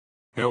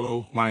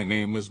Hello, my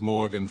name is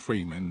Morgan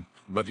Freeman,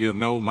 but you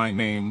know my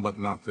name, but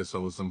not this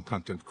awesome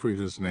content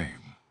creator's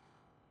name.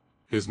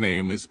 His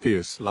name is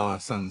Pierce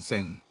Larson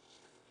Sen.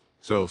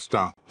 So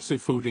stop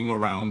seafooting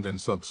around and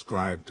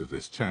subscribe to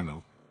this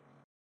channel.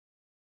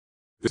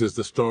 This is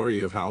the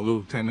story of how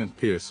Lieutenant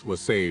Pierce was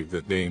saved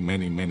a day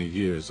many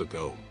years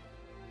ago.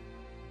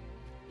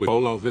 We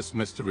follow this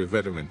mystery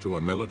veteran to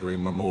a military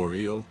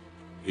memorial,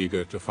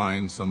 eager to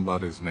find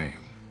somebody's name.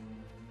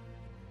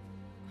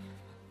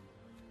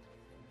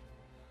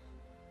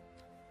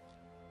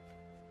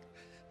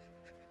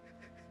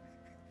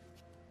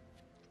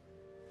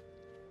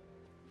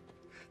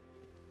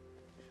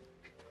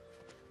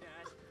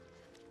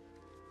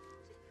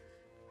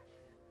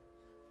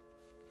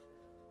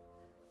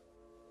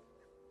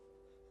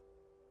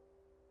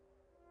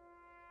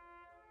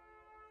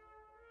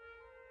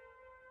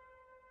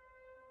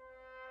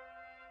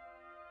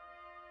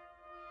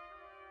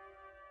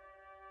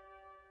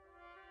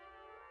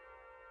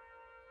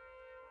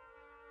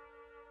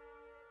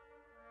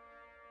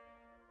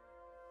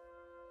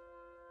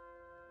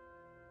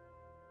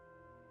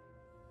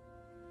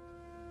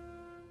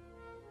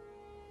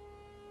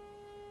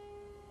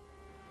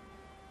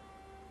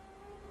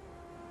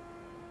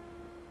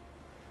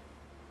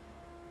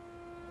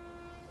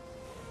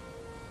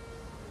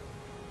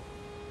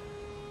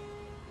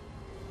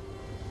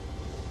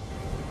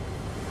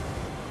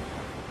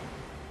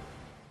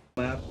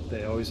 Map,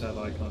 they always have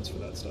icons for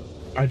that stuff.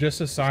 I just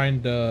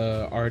assigned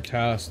our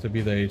task to be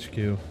the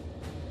HQ.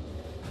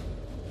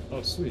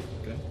 Oh, sweet.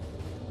 Okay.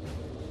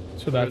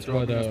 So that's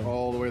what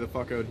all the way the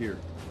fuck out here.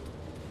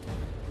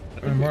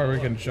 and where are we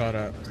getting shot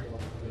at?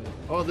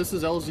 Oh, this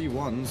is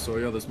LZ1, so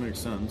yeah, this makes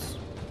sense.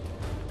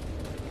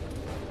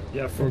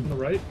 Yeah, from the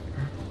right.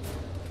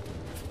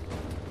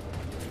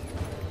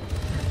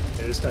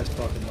 Yeah, this guy's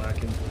fucking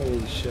lacking.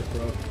 Holy shit,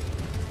 bro.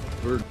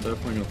 We're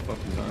definitely gonna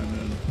fucking time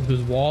in.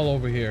 There's wall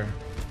over here.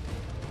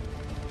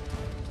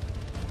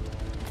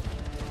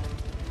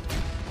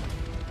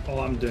 Oh,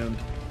 I'm doomed.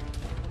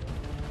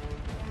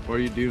 Why are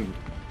you doomed?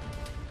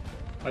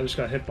 I just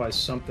got hit by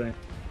something.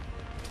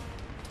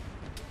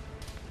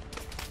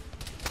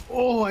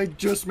 Oh, I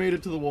just made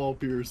it to the wall,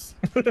 Pierce.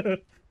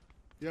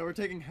 Yeah, we're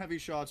taking heavy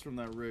shots from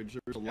that ridge.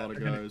 There's a lot of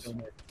guys.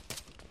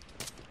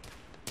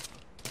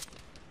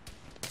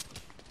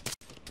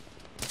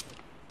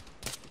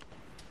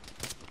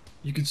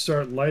 You could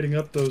start lighting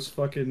up those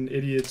fucking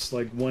idiots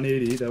like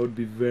 180. That would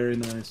be very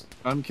nice.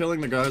 I'm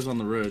killing the guys on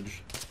the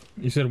ridge.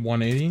 You said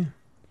 180?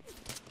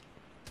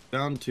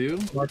 Down 2?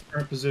 Mark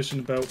current position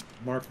about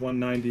Mark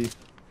 190.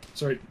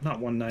 Sorry, not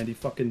 190,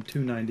 fucking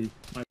 290.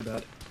 My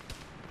bad.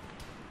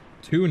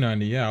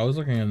 290, yeah, I was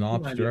looking in the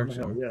opposite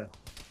direction. Yeah.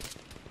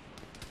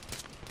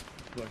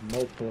 Like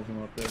multiple of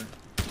them up there.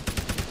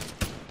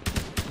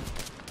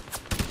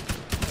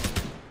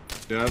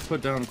 Yeah, I've put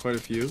down quite a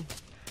few.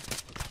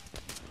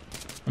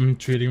 I'm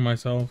treating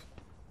myself.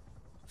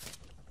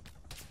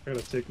 I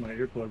gotta take my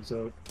earplugs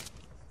out.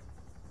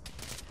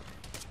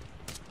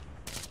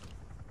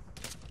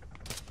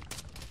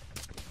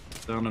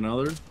 Down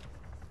another.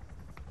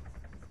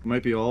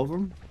 Might be all of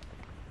them.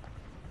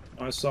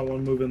 I saw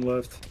one moving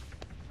left.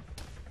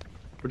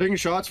 We're taking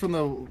shots from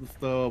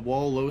the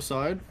wall low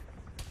side.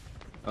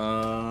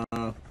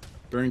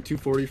 Bearing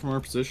 240 from our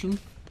position.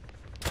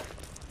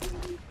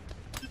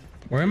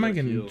 Where am I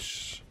getting?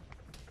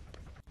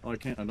 Oh, I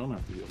can't. I don't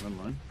have to heal. Never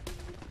mind.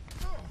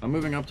 I'm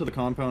moving up to the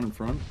compound in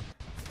front.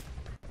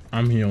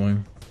 I'm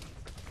healing.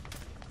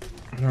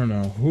 I don't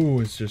know who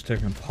is just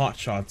taking pot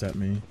shots at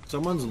me.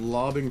 Someone's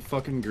lobbing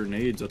fucking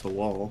grenades at the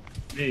wall.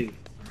 Me.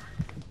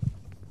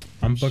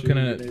 I'm booking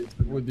it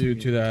with you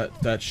to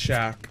that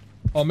shack.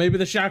 Oh, maybe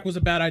the shack was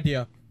a bad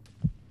idea.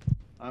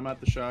 I'm at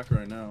the shack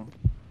right now.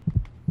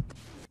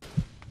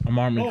 I'm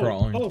army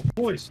crawling. Oh,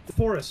 boys, the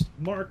forest.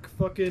 Mark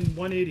fucking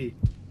 180.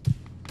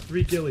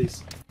 3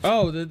 ghillies.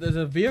 Oh, there's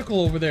a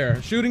vehicle over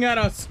there shooting at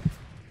us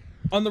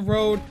on the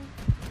road.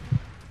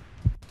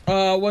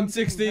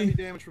 160. Heavy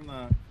damage from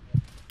that.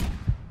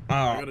 Oh.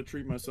 I gotta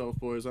treat myself,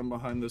 boys. I'm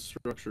behind this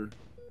structure.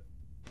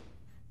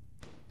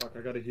 Fuck,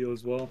 I gotta heal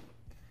as well.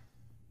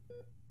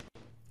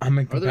 I'm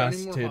incapacitated. Are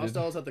there any more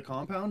hostiles at the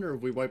compound, or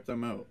have we wiped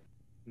them out?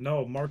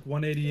 No, Mark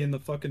 180 in the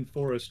fucking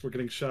forest. We're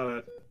getting shot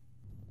at.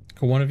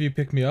 Can one of you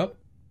pick me up?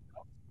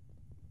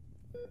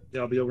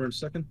 Yeah, I'll be over in a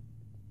second.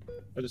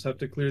 I just have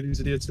to clear these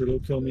idiots or they'll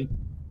kill me.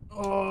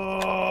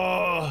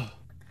 Oh!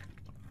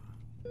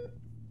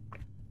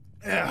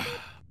 Yeah.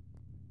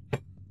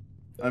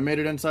 I made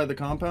it inside the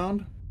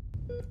compound.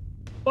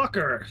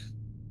 Fucker!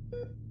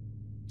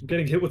 I'm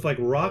getting hit with like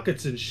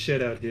rockets and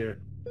shit out here.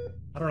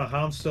 I don't know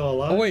how I'm still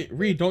alive. Oh wait,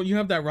 Reed, don't you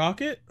have that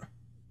rocket?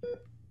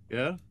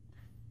 Yeah.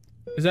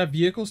 Is that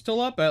vehicle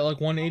still up at like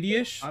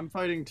 180-ish? I'm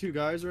fighting 2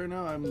 guys right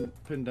now. I'm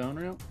pinned down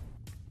right now.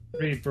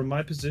 Reed, from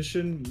my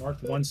position,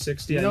 Mark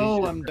 160.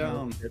 No, I'm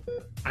down.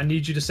 I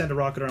need you to send a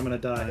rocket or I'm gonna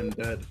die. I'm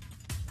dead.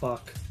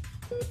 Fuck.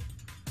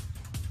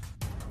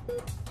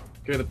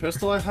 Okay, the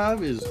pistol I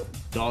have is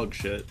dog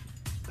shit.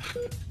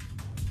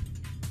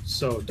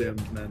 So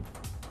doomed, man.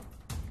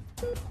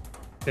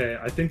 Okay,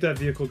 I think that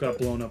vehicle got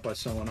blown up by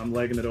someone. I'm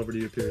legging it over to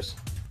you, Pierce.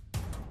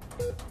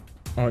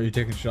 Oh, you're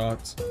taking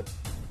shots.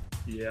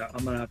 Yeah,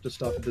 I'm gonna have to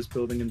stop at this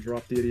building and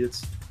drop the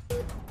idiots.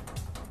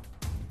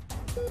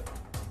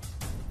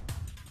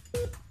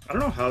 I don't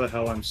know how the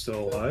hell I'm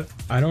still alive.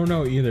 I don't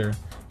know either.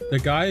 The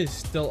guy is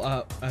still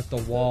up at the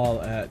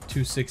wall at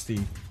 260.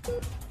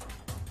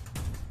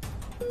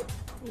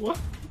 What?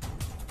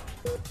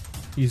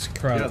 He's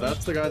crouched. Yeah,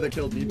 that's the guy that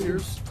killed me,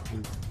 Pierce.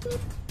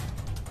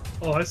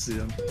 Oh, I see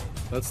him.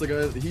 That's the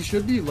guy. He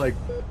should be like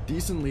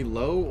decently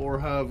low or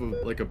have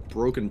like a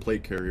broken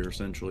plate carrier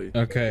essentially.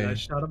 Okay. Yeah, I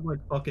shot him like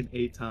fucking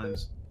 8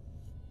 times.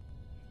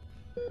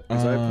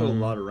 Because I put a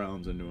lot of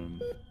rounds into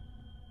him.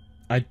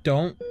 I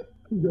don't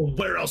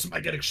Where else am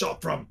I getting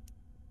shot from?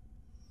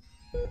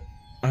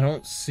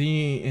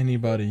 see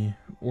anybody.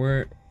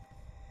 Where?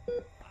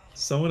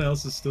 Someone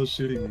else is still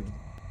shooting me.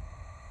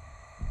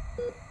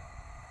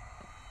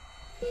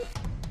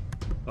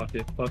 Fuck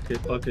it, fuck it,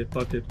 fuck it,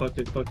 fuck it, fuck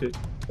it, fuck it.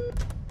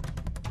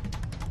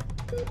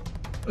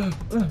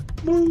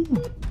 Move!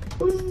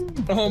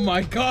 Move! Oh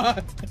my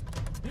god!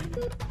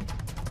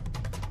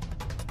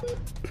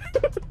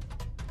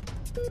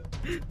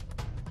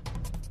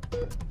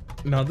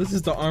 Now this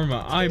is the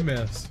armor I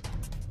miss.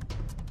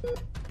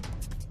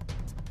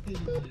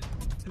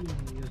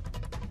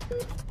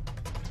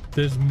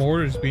 There's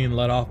mortars being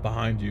let off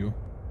behind you.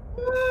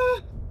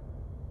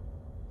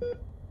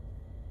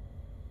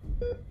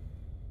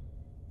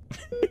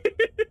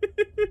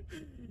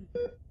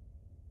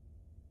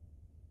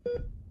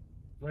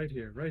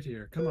 Right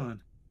here, come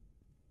on.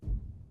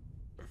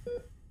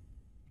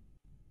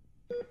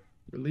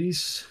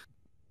 Release.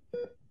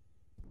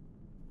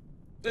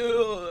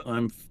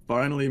 I'm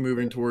finally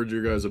moving towards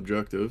your guys'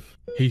 objective.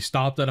 He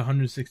stopped at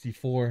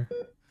 164.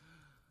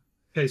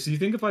 Okay, so you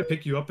think if I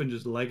pick you up and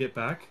just leg it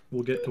back,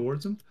 we'll get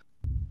towards him?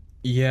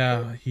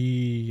 Yeah,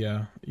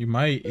 you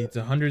might. It's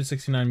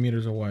 169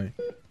 meters away.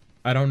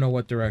 I don't know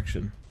what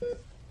direction.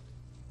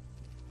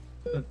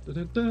 Are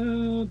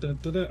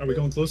we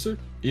going closer?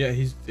 Yeah,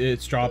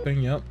 it's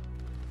dropping, yep.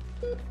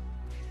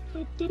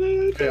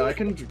 Okay, I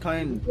can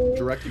kind of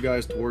direct you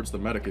guys towards the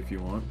medic if you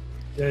want.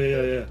 Yeah.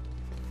 Are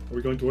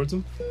we going towards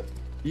him?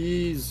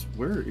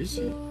 Where is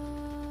he?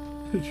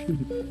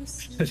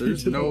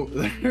 There's no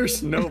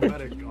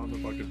medic on the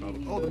fucking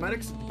battle. Oh, the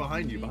medic's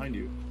behind you.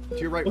 To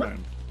your right,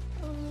 man.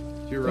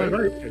 To your right.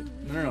 Right. Okay.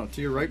 No,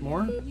 to your right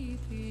more.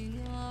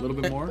 A little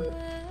bit more.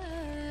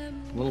 A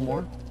little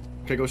more.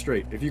 Okay, go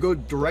straight. If you go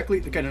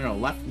directly, okay, no,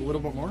 left a little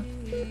bit more.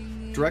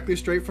 Directly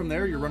straight from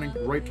there, you're running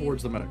right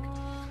towards the medic.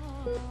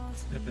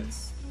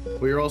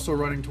 But you're also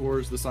running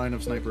towards the sign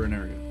of sniper in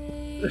area.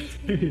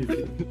 We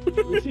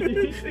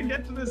need to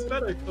get to this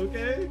medic,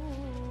 okay?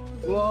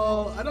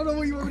 Well, I don't know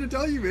what you want me to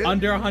tell you, man.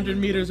 Under 100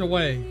 meters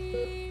away.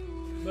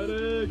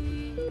 Medic!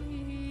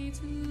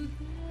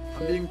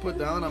 I'm being put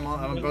down. I'm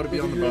about to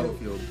be on the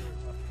battlefield.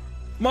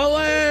 My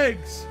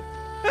legs!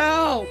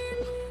 Help!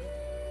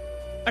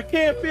 I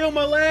can't feel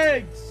my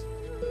legs!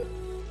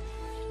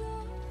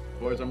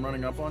 Boys, I'm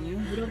running up on you.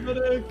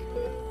 Medic!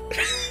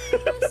 You're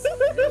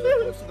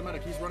close to the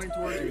medic. He's running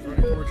towards you. He's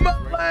running towards you. My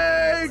He's right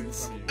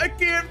legs! in front I of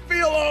can't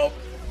feel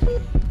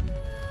them!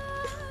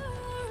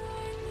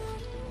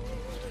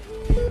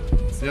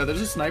 you. Yeah,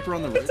 there's a sniper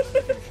on the right.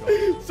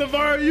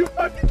 Savara, you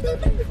fucking... Far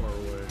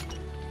away.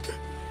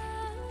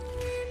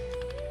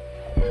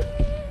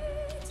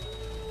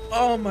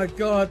 Oh my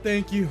god,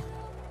 thank you.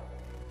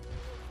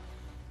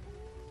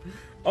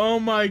 Oh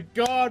my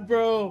god,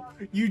 bro.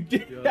 You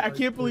did. Yeah, I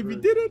can't believe you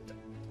did it.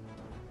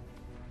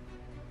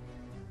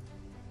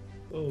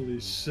 Holy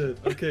shit.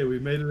 Okay, we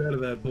made it out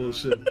of that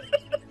bullshit.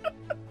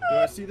 Do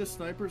I see the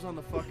snipers on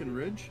the fucking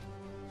ridge?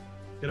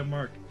 Get a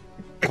mark.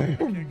 I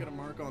can't get a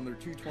mark on. They're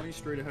 220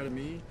 straight ahead of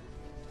me.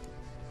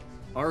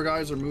 Our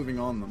guys are moving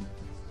on them.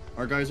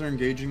 Our guys are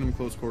engaging them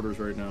close quarters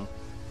right now.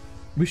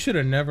 We should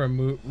have never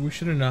moved. We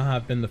should have not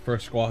have been the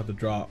first squad to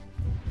drop.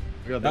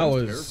 Yeah, That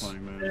was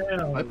terrifying, man.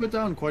 Damn. I put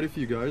down quite a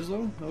few guys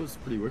though. That was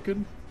pretty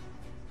wicked.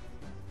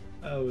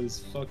 That was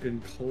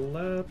fucking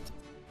clapped.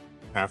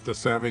 After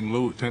serving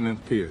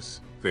Lieutenant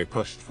Pierce, they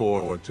pushed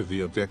forward to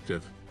the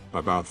objective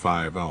about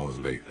 5 hours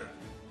later.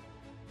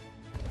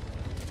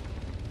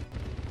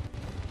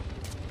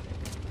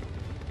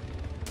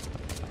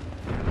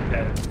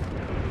 Okay.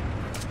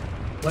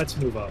 Let's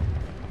move up.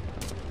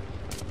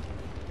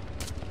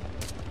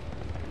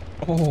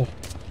 Oh,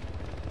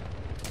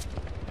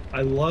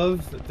 I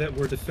love that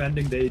we're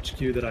defending the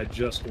HQ that I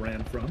just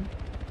ran from.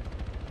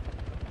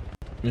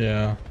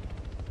 yeah.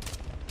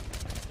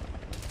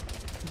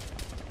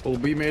 Well,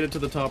 we made it to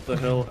the top of the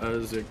hill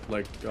as it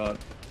like got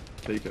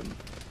taken,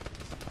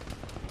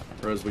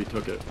 or as we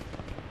took it.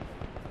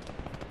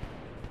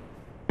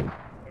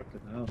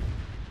 Fucking hell.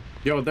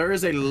 Yo, there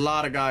is a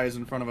lot of guys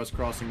in front of us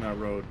crossing that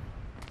road.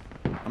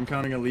 I'm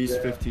counting at least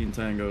Yeah. 15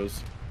 tangos.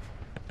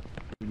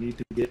 We need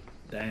to get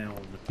down.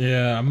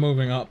 Yeah, I'm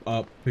moving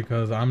up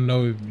because I'm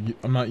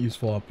not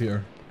useful up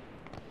here.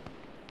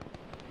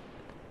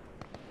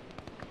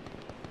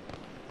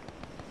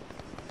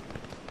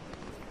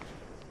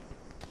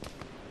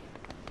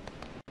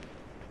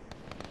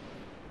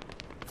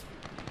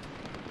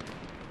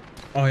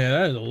 Oh yeah,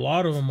 that is a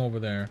lot of them over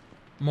there.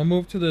 I'm gonna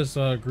move to this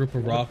group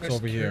of rocks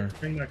over here.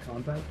 Bring that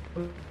compound.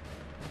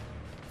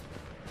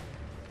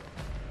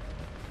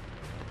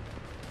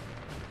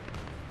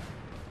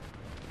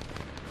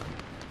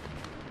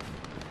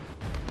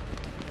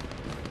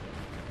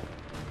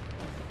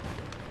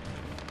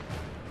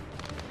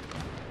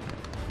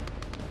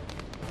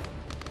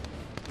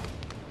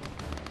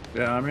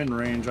 Yeah, I'm in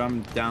range.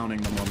 I'm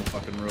downing them on the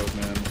fucking road,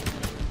 man.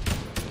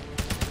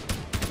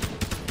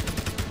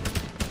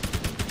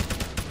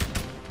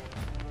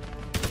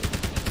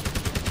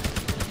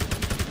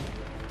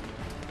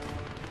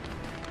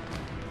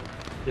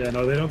 Yeah,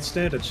 no, they don't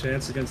stand a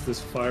chance against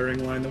this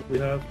firing line that we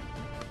have.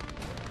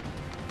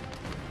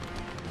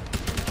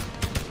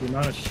 The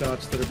amount of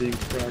shots that are being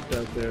cracked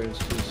out there is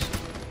just...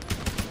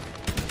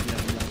 Yeah,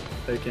 no,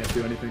 they can't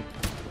do anything.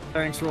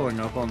 Tanks rolling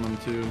up on them,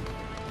 too.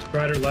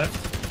 Strider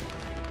left.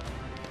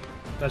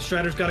 That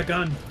Strider's got a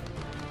gun.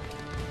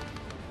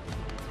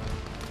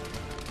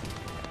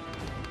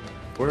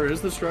 Where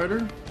is the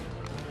Strider?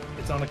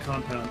 It's on the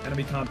compound,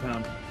 enemy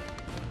compound.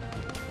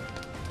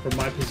 From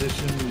my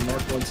position,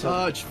 mark one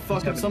side. It's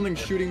fucking something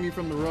shooting me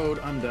from the road.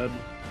 I'm dead.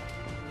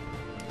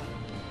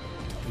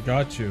 I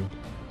got you.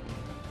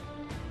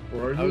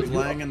 Where are you? I was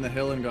lying in the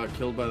hill and got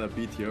killed by that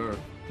BTR.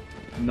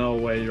 No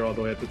way, you're all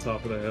the way at the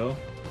top of the hill.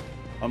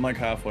 I'm like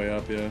halfway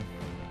up, yeah.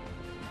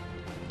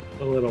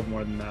 A little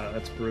more than that.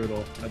 That's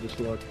brutal. I just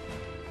looked.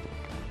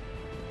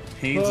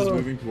 Haynes is Oh.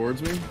 moving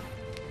towards me.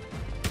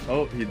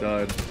 Oh, he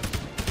died.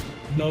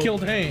 No. He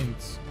killed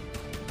Haynes.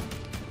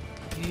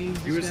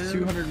 He was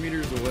 200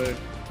 meters away.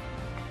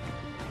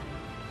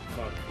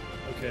 Fuck.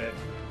 Okay.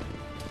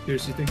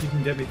 Pierce, you think you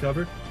can get me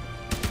covered?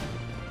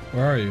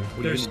 Where are you? What,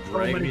 you There's gonna so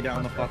drag many me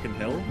down the contacts. fucking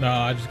hill? No,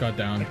 I just got I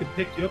down. could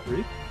pick you up,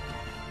 Reed.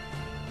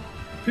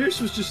 Pierce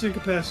was just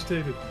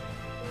incapacitated.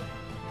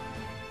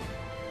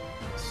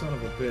 Son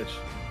of a bitch.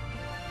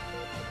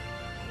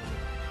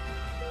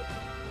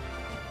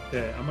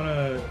 Okay, I'm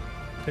gonna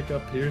pick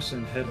up Pierce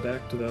and head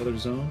back to the other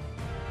zone.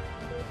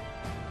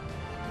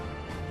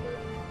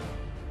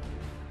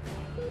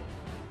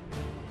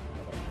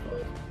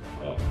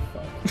 Oh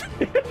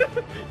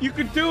fuck. You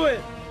could do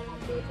it.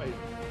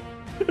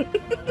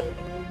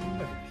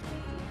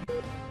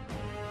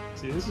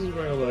 See, this is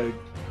where like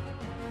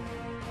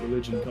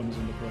religion comes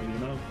into play, you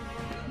know?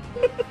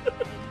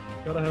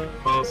 Gotta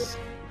have this.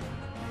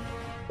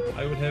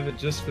 I would have it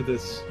just for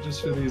this,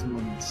 just for these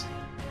moments.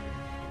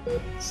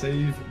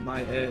 Save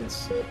my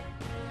ass.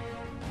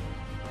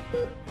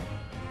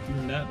 Do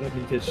not let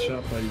me get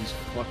shot by these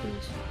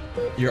fuckers.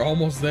 You're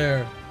almost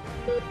there.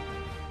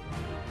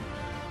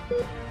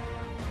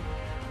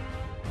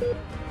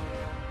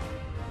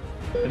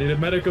 I need a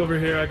medic over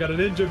here. I got an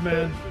injured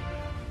man.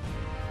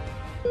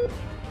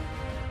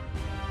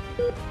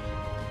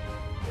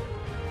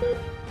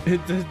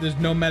 There's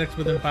no medics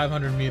within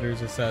 500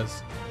 meters, it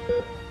says.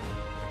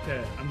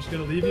 Okay, I'm just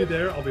gonna leave you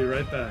there. I'll be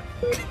right back.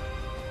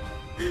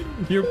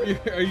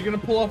 Are you gonna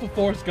pull off a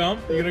Forrest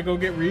Gump? You gonna go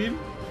get Reed?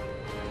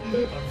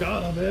 I'm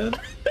gone, man.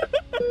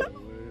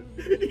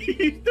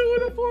 He's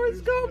doing a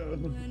Forrest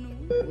Gump.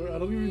 I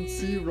don't even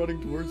see you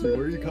running towards me.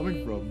 Where are you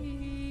coming from?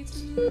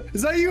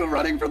 Is that you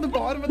running from the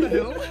bottom of the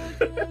hill?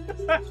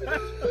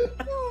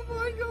 Oh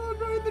my god,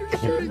 Ryan, they're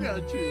shooting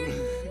at you.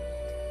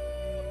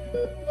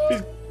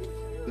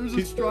 There's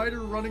a Strider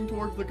running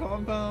towards the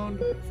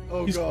compound.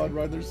 Oh god,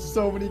 Ryan, there's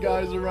so many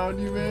guys around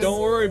you, man. Don't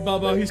worry,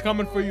 Bubba. He's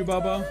coming for you,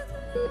 Bubba.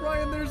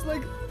 Ryan, there's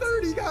like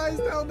 30 guys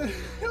down the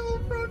hill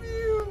from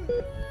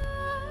you.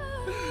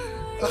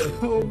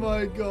 Oh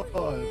my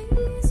god.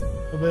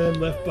 A man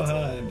left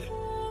behind.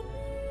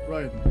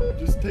 Ryan,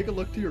 just take a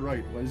look to your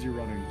right as you're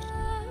running.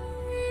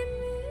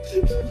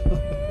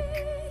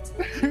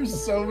 There's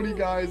so many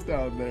guys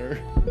down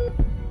there.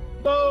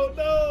 Oh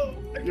no!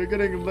 You're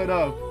getting lit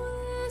up.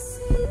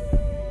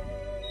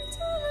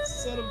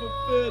 Son of a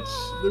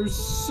bitch. There's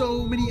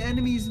so many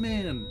enemies,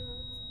 man.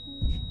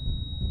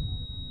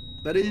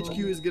 That HQ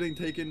is getting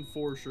taken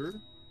for sure.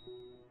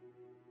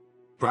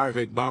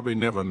 Private Bobby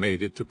never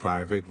made it to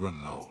Private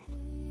Runlow.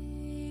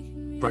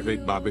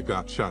 Private Bobby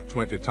got shot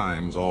 20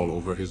 times all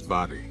over his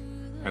body,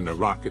 and a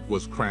rocket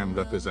was crammed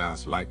up his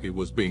ass like he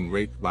was being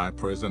raped by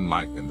Prison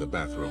Mike in the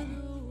bathroom.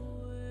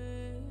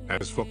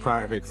 As for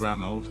Private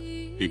Ranald,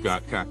 he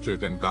got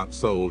captured and got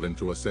sold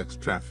into a sex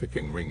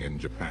trafficking ring in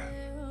Japan.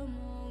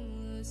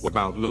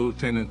 About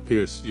Lieutenant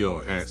Pierce,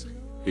 you're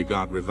asking, he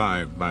got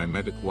revived by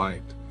Medic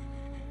White,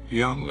 a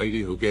young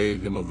lady who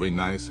gave him a very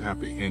nice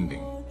happy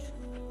ending,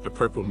 a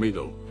purple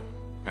needle,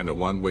 and a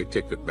one-way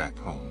ticket back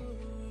home.